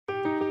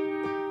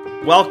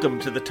Welcome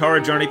to the Torah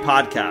Journey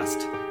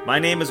Podcast. My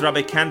name is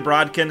Rabbi Ken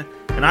Brodkin,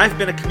 and I've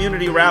been a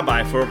community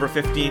rabbi for over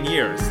 15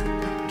 years.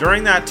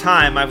 During that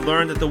time, I've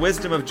learned that the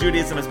wisdom of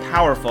Judaism is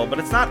powerful, but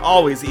it's not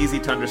always easy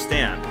to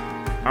understand.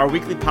 Our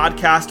weekly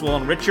podcast will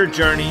enrich your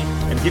journey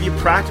and give you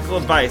practical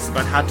advice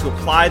about how to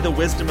apply the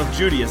wisdom of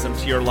Judaism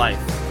to your life.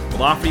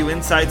 We'll offer you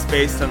insights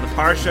based on the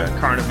Parsha,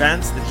 current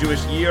events, the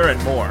Jewish year,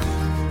 and more.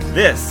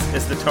 This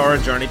is the Torah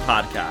Journey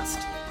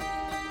Podcast.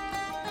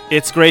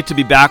 It's great to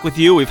be back with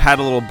you. We've had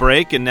a little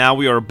break, and now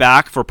we are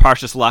back for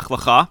Parshas Lech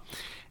Lecha.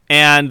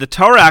 And the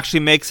Torah actually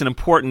makes an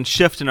important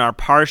shift in our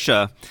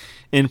Parsha.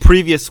 In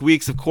previous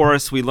weeks, of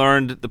course, we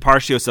learned the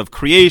Parshios of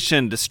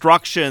creation,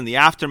 destruction, the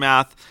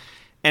aftermath.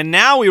 And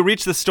now we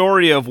reach the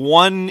story of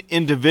one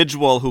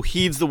individual who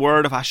heeds the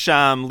word of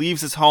Hashem,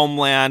 leaves his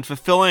homeland,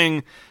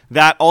 fulfilling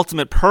that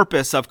ultimate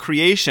purpose of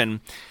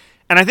creation.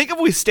 And I think if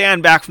we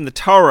stand back from the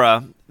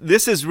Torah,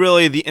 this is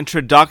really the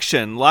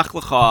introduction, Lech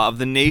Lecha, of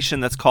the nation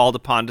that's called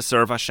upon to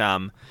serve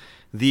Hashem.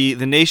 The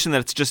nation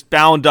that's just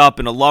bound up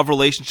in a love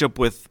relationship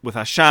with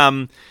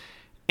Hashem.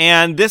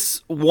 And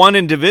this one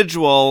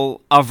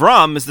individual,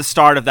 Avram, is the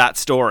start of that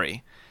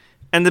story.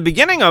 And the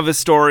beginning of his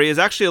story is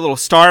actually a little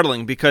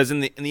startling because in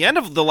the end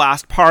of the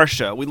last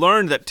Parsha, we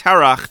learned that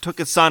Terach took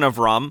his son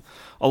Avram,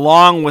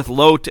 along with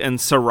Lot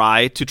and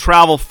Sarai, to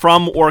travel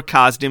from Ur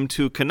Kasdim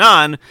to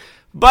Canaan,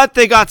 but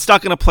they got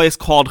stuck in a place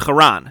called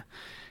Haran.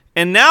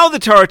 And now the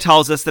Torah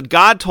tells us that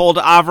God told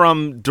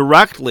Avram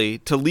directly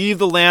to leave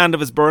the land of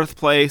his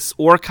birthplace,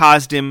 Ur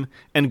Kasdim,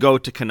 and go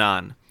to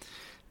Canaan.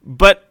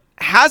 But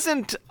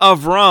hasn't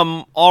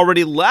Avram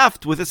already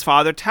left with his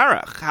father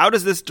Terach? How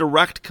does this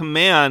direct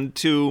command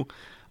to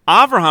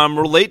Avraham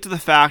relate to the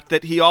fact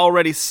that he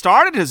already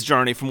started his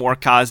journey from Ur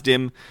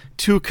Kasdim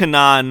to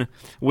Canaan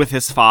with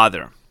his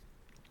father?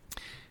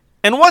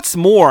 And what's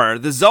more,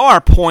 the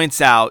Zohar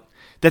points out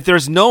that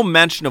there's no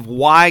mention of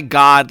why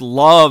God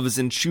loves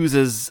and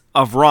chooses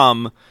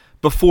Avram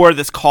before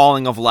this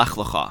calling of Lech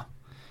Lecha.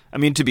 I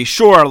mean, to be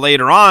sure,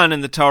 later on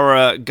in the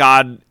Torah,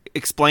 God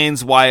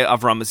explains why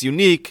Avram is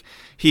unique.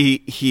 He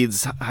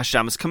heeds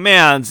Hashem's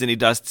commands, and he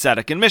does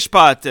tzedek and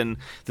mishpat, and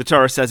the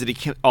Torah says that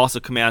he also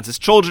commands his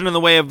children in the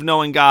way of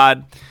knowing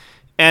God.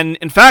 And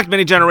in fact,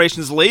 many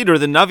generations later,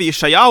 the Navi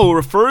Yeshayahu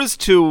refers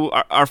to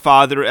our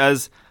father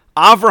as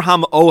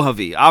Avraham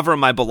Ohavi, Avram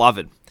my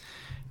beloved.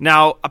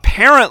 Now,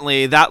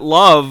 apparently, that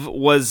love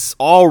was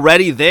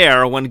already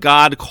there when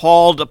God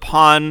called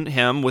upon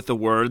him with the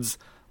words,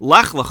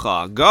 Lech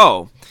Lecha,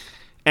 go.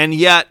 And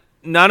yet,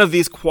 none of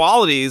these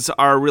qualities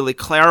are really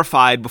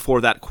clarified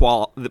before that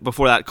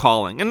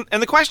calling.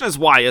 And the question is,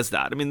 why is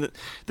that? I mean,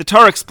 the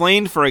Torah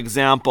explained, for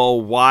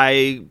example,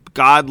 why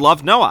God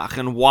loved Noach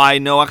and why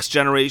Noach's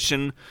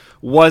generation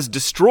was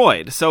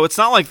destroyed. So it's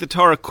not like the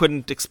Torah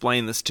couldn't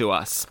explain this to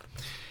us.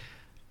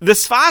 The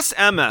Sfas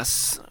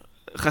Emes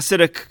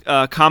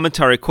Hasidic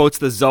commentary quotes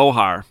the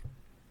Zohar,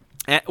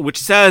 which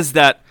says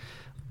that,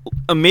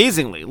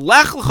 amazingly,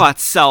 Lech Lecha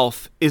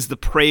itself is the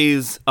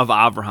praise of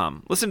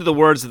Avraham. Listen to the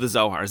words of the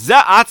Zohar. Ze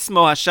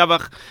atzmo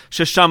hashevach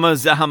sheshama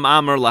zeham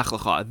amar Lech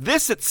Lecha.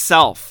 This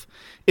itself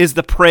is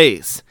the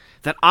praise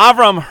that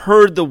Avraham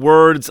heard the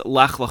words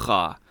Lech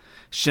Lecha.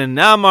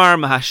 Shenamar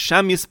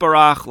mahashem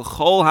yisbarach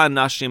l'chol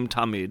hanashim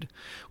tamid,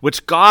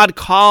 which God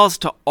calls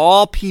to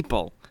all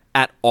people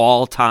at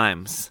all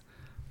times.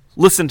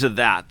 Listen to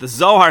that. The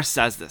Zohar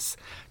says this.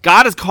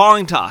 God is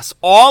calling to us,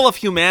 all of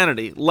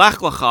humanity, Lech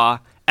Lecha,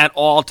 at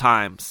all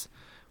times.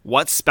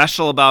 What's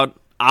special about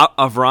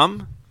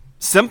Avram?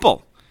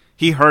 Simple.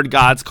 He heard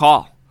God's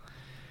call.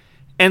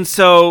 And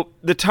so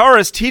the Torah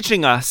is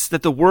teaching us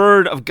that the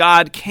word of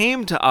God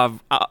came to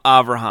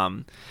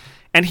Avraham,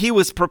 and he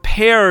was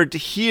prepared to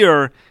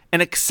hear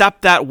and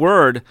accept that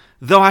word,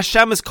 though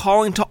Hashem is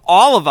calling to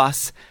all of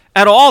us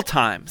at all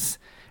times.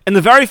 And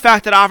the very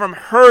fact that Avram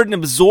heard and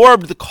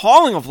absorbed the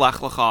calling of Lech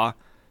Lecha,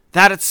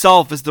 that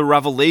itself is the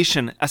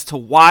revelation as to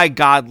why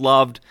God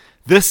loved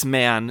this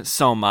man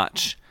so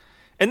much.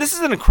 And this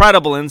is an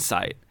incredible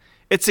insight.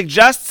 It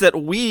suggests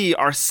that we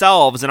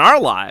ourselves in our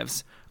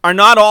lives are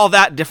not all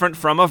that different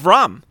from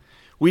Avram.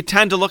 We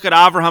tend to look at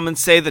Avraham and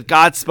say that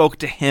God spoke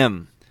to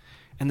him.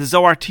 And the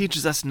Zohar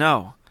teaches us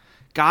no.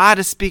 God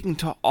is speaking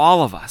to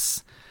all of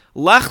us.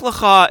 Lech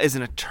Lecha is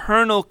an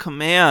eternal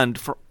command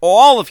for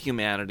all of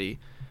humanity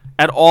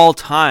at all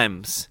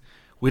times.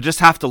 We just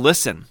have to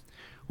listen.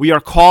 We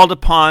are called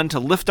upon to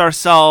lift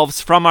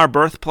ourselves from our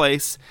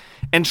birthplace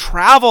and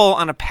travel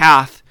on a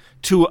path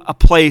to a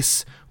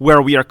place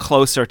where we are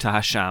closer to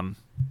Hashem.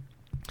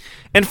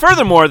 And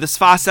furthermore, the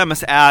Sfas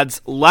Emes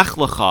adds, Lech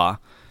Lecha,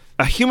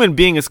 a human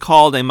being is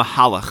called a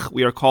mahalach.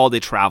 We are called a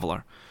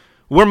traveler.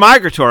 We're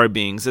migratory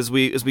beings as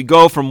we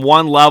go from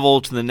one level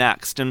to the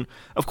next. And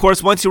of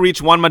course, once you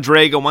reach one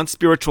madrega, one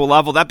spiritual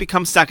level, that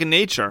becomes second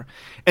nature.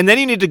 And then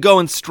you need to go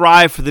and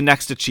strive for the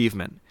next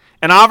achievement.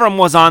 And Avram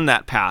was on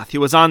that path. He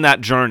was on that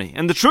journey.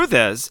 And the truth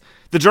is,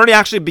 the journey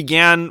actually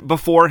began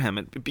before him.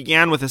 It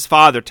began with his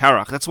father,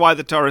 Terach. That's why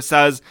the Torah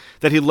says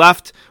that he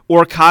left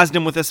Ur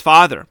Kasdim with his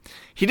father.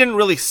 He didn't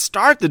really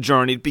start the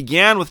journey. It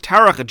began with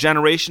Terach a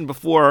generation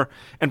before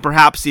and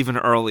perhaps even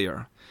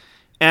earlier.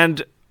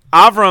 And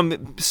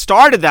Avram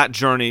started that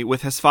journey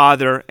with his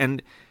father,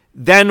 and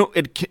then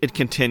it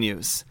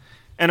continues.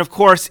 And of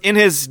course, in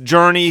his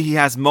journey, he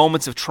has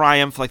moments of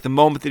triumph, like the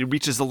moment that he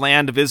reaches the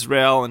land of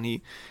Israel and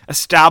he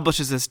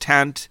establishes his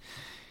tent.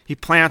 He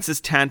plants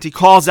his tent. He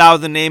calls out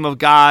the name of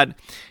God.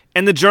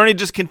 And the journey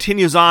just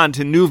continues on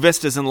to new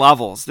vistas and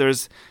levels.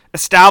 There's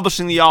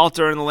establishing the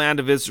altar in the land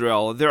of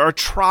Israel. There are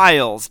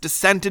trials,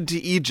 descent into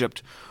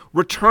Egypt,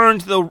 return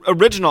to the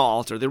original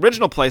altar, the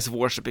original place of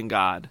worshiping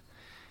God.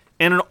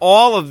 And in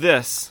all of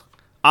this,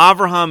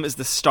 Avraham is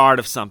the start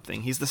of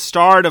something. He's the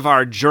start of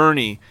our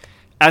journey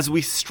as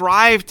we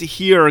strive to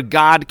hear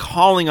God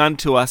calling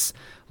unto us,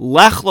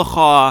 Lech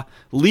Lecha,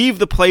 leave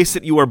the place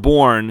that you were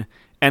born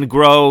and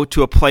grow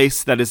to a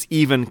place that is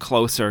even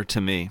closer to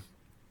me.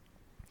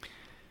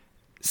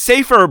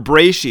 Sefer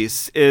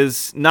Bereshis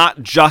is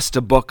not just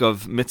a book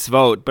of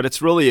mitzvot, but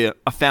it's really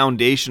a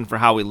foundation for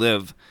how we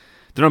live.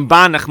 The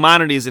Ramban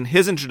Nachmanides, in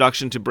his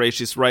introduction to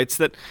Bereshis, writes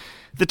that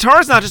the Torah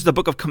is not just a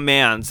book of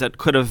commands that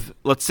could have,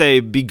 let's say,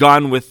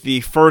 begun with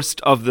the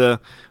first of the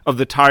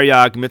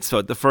Taryag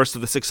mitzvot, the first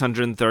of the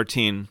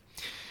 613.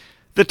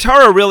 The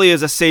Torah really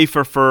is a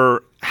sefer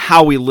for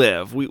how we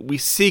live. We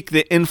seek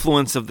the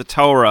influence of the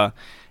Torah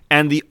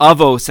and the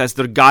avos as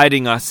they're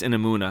guiding us in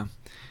Emunah.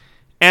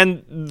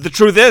 And the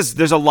truth is,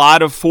 there's a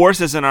lot of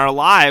forces in our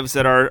lives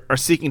that are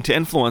seeking to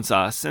influence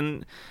us.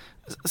 And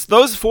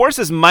those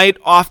forces might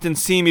often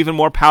seem even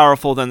more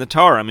powerful than the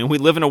Torah. I mean, we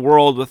live in a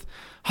world with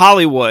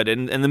Hollywood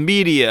and the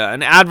media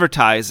and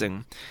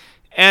advertising.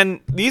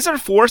 And these are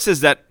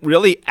forces that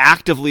really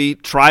actively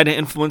try to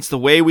influence the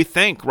way we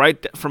think,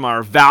 right? From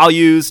our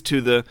values to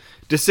the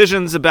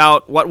decisions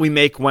about what we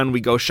make when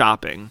we go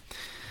shopping.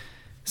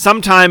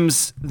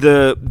 Sometimes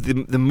the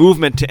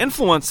movement to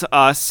influence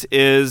us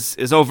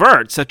is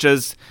overt, such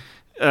as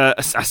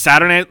a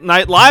Saturday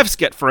Night Live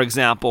skit, for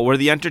example, where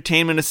the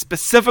entertainment is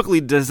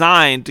specifically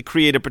designed to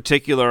create a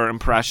particular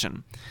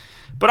impression.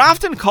 But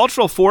often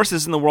cultural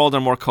forces in the world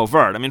are more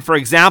covert. I mean, for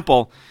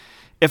example,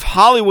 if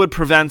Hollywood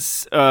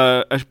presents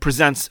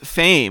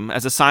fame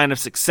as a sign of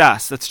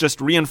success that's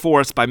just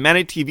reinforced by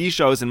many TV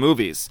shows and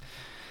movies,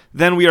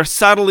 then we are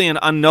subtly and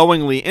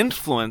unknowingly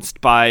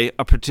influenced by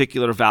a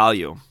particular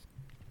value.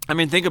 I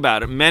mean, think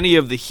about it. Many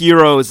of the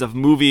heroes of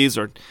movies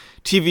or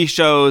TV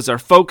shows are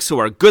folks who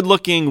are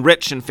good-looking,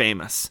 rich, and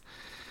famous.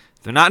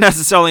 They're not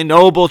necessarily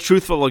noble,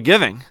 truthful, or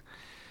giving.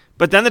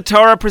 But then the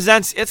Torah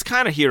presents its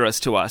kind of heroes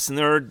to us, and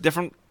there are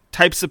different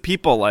types of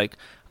people like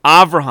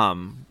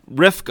Avraham,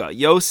 Rivka,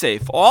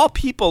 Yosef, all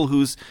people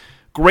whose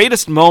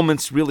greatest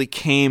moments really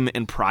came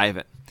in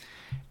private.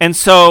 And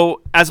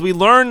so, as we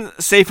learn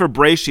Sefer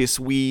Bereshis,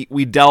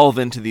 we delve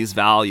into these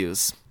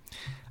values.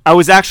 I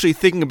was actually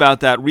thinking about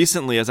that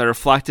recently as I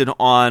reflected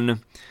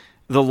on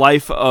the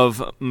life of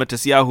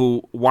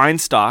Matisyahu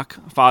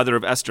Weinstock, father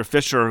of Esther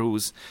Fisher,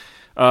 who's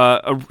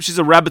she's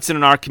a Rebbitzin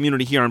in our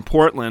community here in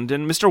Portland.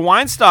 And Mr.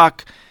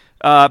 Weinstock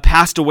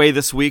passed away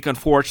this week,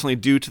 unfortunately,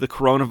 due to the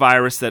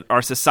coronavirus that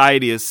our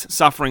society is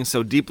suffering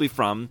so deeply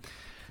from.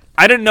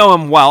 I didn't know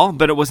him well,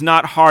 but it was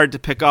not hard to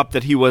pick up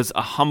that he was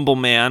a humble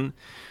man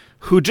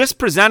who just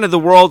presented the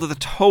world with a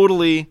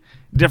totally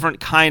different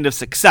kind of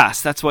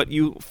success. That's what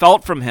you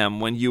felt from him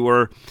when you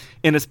were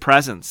in his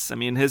presence. I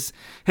mean, his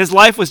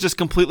life was just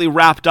completely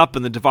wrapped up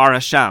in the Devar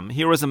Hashem.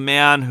 Here was a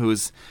man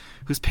whose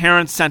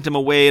parents sent him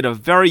away at a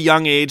very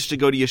young age to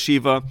go to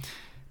yeshiva.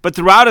 But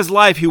throughout his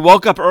life, he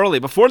woke up early,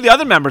 before the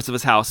other members of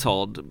his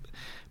household,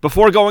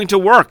 before going to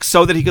work,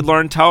 so that he could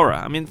learn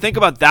Torah. I mean, think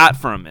about that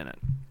for a minute.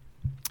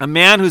 A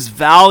man whose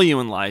value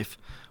in life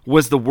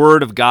was the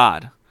Word of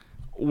God.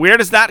 Where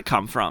does that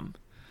come from?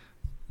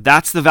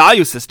 That's the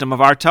value system of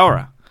our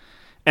Torah.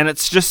 And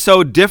it's just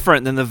so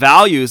different than the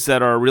values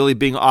that are really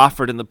being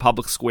offered in the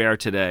public square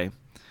today.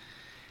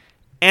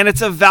 And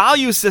it's a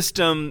value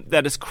system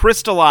that is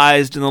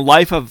crystallized in the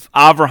life of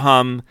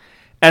Avraham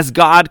as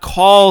God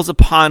calls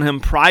upon him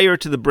prior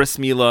to the Bris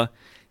Milah,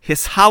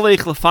 Hishalech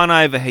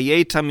lefanai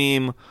v'heyeh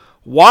tamim,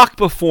 walk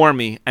before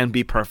me and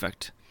be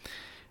perfect.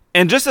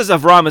 And just as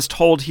Avraham is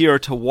told here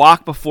to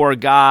walk before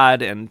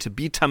God and to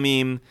be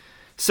tamim,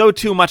 so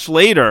too much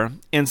later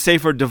in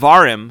Sefer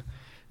Devarim,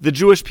 the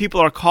Jewish people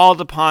are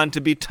called upon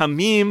to be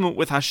tamim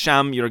with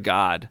Hashem, your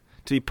God,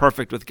 to be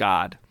perfect with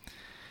God.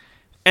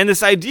 And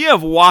this idea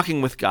of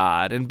walking with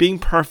God and being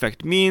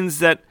perfect means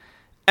that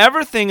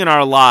everything in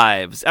our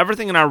lives,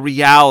 everything in our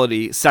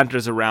reality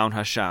centers around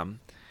Hashem.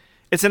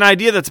 It's an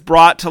idea that's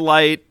brought to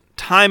light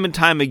time and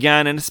time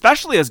again, and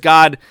especially as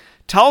God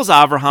tells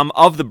Avraham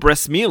of the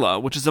Bris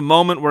Milah, which is a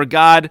moment where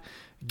God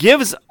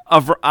gives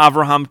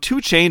Avraham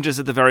two changes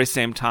at the very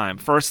same time.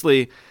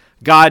 Firstly,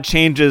 God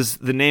changes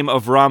the name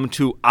of Avram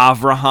to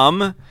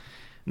Avraham,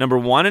 number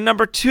one. And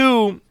number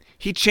two,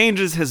 he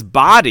changes his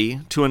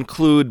body to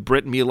include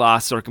Brit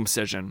Milah,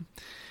 circumcision.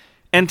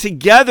 And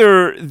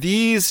together,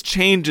 these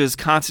changes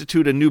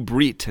constitute a new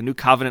brit, a new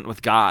covenant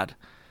with God.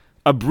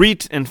 A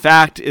brit, in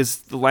fact,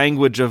 is the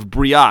language of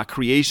bria,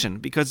 creation,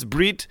 because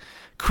brit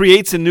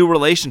creates a new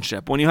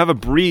relationship. When you have a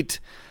brit,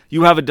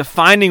 you have a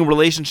defining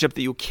relationship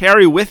that you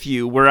carry with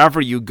you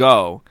wherever you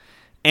go.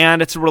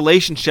 and it's a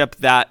relationship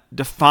that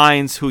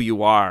defines who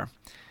you are.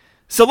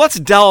 So let's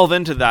delve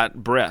into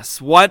that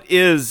bris. What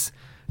is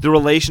the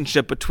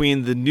relationship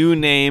between the new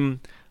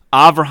name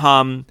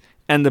Avraham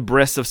and the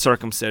bris of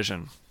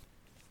circumcision?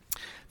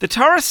 The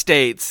Torah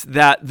states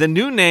that the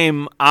new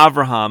name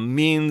Avraham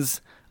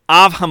means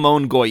Av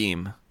Hamon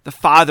Goyim, the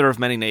father of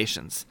many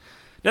nations.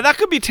 Now that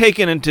could be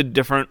taken into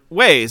different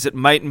ways. It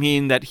might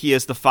mean that he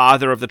is the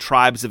father of the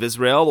tribes of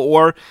Israel,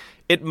 or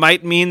it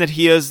might mean that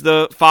he is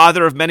the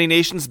father of many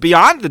nations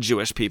beyond the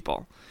Jewish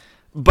people.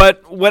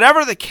 But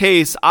whatever the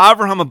case,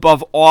 Avraham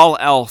above all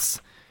else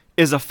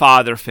is a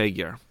father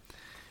figure.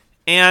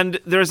 And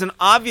there's an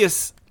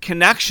obvious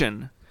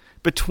connection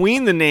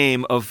between the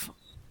name of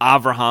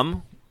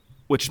Avraham,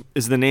 which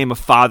is the name of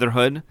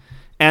fatherhood,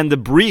 and the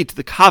brit,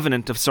 the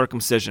covenant of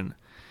circumcision.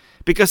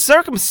 Because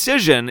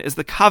circumcision is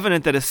the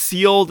covenant that is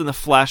sealed in the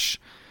flesh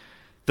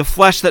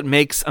that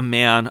makes a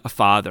man a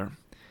father.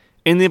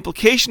 And the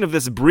implication of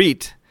this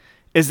brit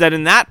is that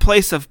in that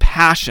place of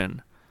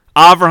passion,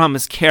 Avraham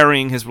is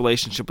carrying his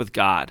relationship with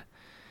God.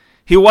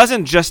 He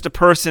wasn't just a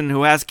person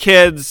who has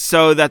kids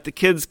so that the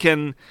kids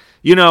can,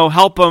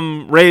 help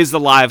him raise the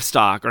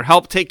livestock or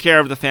help take care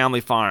of the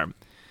family farm.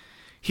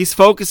 He's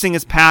focusing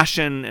his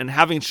passion and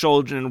having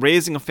children and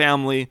raising a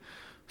family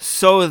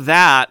so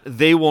that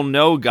they will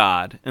know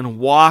God and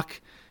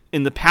walk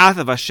in the path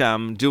of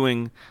Hashem,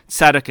 doing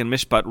tzedek and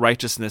mishpat,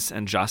 righteousness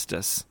and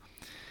justice.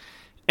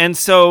 And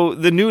so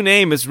the new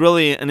name is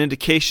really an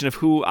indication of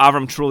who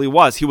Avram truly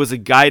was. He was a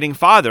guiding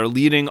father,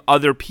 leading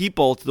other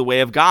people to the way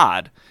of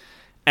God.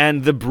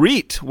 And the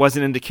brit was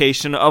an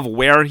indication of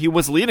where he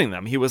was leading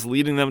them. He was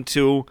leading them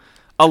to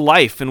a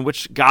life in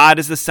which God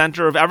is the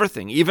center of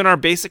everything, even our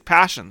basic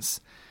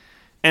passions.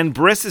 And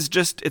bris is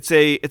just,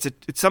 it's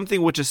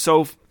something which is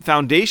so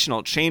foundational.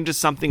 It changes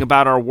something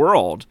about our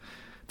world.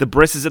 The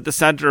bris is at the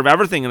center of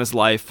everything in his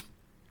life.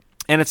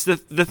 And it's the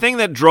thing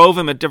that drove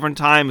him at different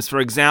times. For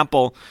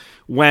example,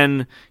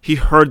 when he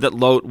heard that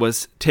Lot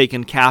was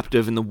taken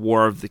captive in the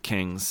War of the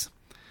Kings.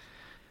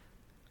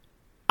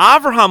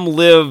 Avraham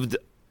lived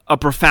a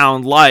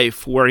profound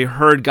life where he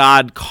heard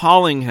God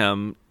calling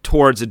him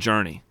towards a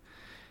journey.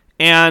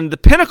 And the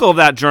pinnacle of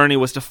that journey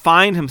was to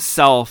find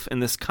himself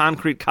in this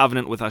concrete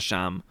covenant with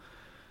Hashem.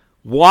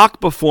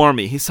 Walk before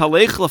me.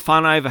 Hisalech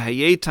lefanai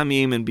v'hayei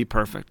tamim, and be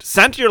perfect.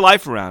 Center your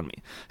life around me.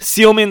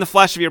 Seal me in the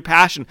flesh of your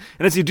passion.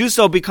 And as you do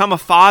so, become a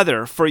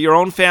father for your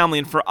own family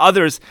and for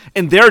others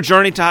in their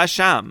journey to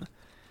Hashem.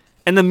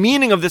 And the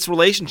meaning of this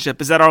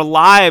relationship is that our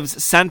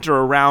lives center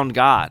around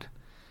God.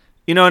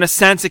 In a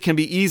sense, it can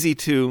be easy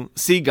to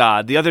see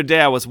God. The other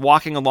day, I was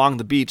walking along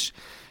the beach,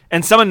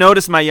 and someone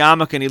noticed my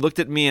yarmulke, and he looked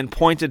at me and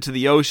pointed to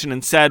the ocean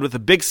and said with a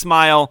big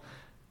smile,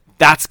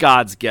 "That's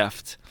God's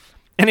gift."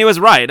 And he was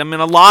right. I mean,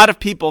 a lot of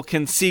people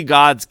can see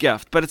God's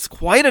gift, but it's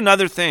quite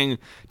another thing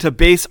to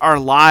base our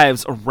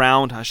lives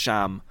around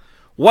Hashem.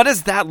 What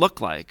does that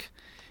look like?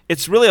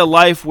 It's really a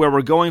life where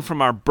we're going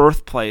from our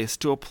birthplace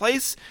to a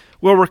place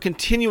where we're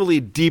continually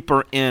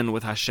deeper in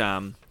with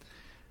Hashem.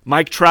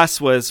 Mike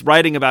Tress was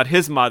writing about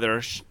his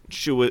mother.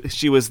 She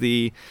was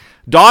the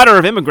daughter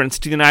of immigrants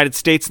to the United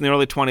States in the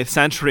early 20th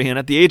century, and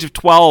at the age of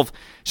 12,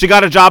 she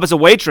got a job as a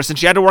waitress, and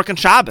she had to work on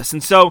Shabbos.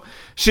 And so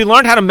she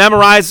learned how to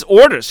memorize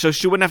orders so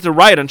she wouldn't have to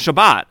write on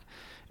Shabbat.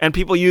 And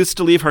people used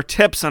to leave her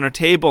tips on her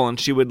table, and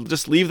she would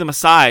just leave them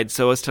aside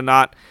so as to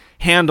not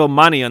handle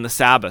money on the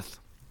Sabbath.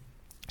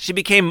 She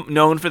became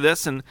known for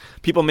this, and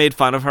people made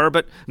fun of her,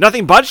 but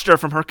nothing budged her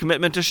from her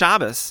commitment to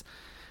Shabbos.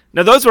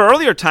 Now, those were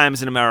earlier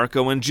times in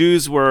America when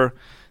Jews were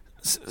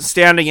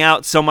standing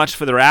out so much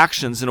for their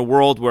actions in a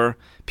world where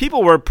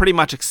people were pretty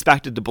much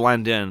expected to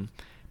blend in.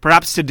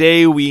 Perhaps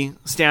today we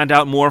stand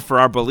out more for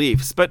our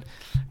beliefs, but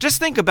just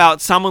think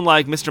about someone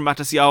like Mr.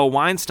 Matisyahu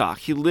Weinstock.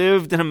 He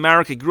lived in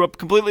America, grew up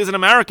completely as an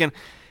American,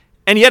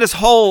 and yet his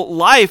whole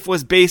life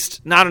was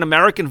based not on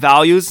American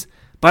values,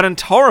 but on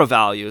Torah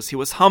values. He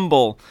was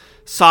humble,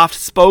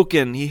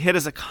 soft-spoken, he hid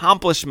his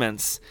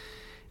accomplishments,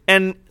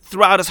 and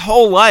throughout his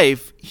whole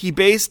life, he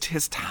based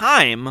his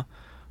time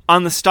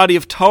on the study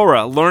of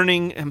Torah,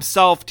 learning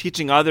himself,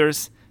 teaching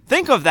others.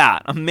 Think of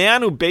that, a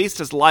man who based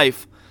his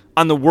life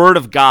on the Word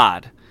of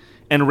God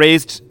and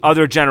raised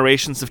other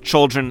generations of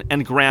children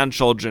and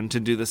grandchildren to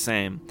do the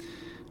same.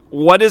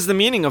 What is the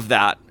meaning of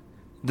that?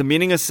 The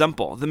meaning is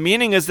simple. The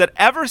meaning is that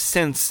ever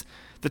since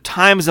the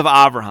times of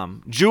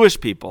Abraham, Jewish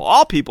people,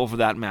 all people for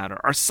that matter,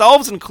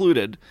 ourselves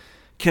included,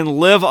 can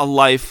live a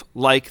life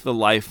like the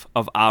life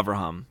of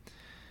Abraham.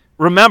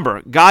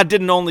 Remember, God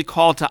didn't only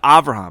call to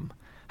Abraham.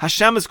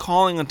 Hashem is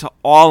calling unto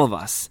all of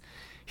us.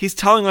 He's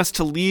telling us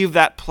to leave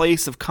that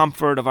place of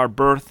comfort of our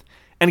birth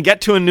and get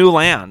to a new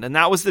land. And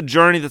that was the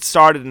journey that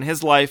started in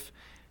his life,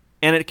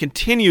 and it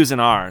continues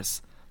in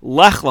ours.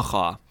 Lech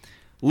lecha.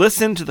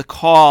 Listen to the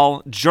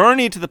call,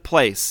 journey to the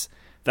place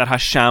that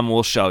Hashem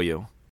will show you.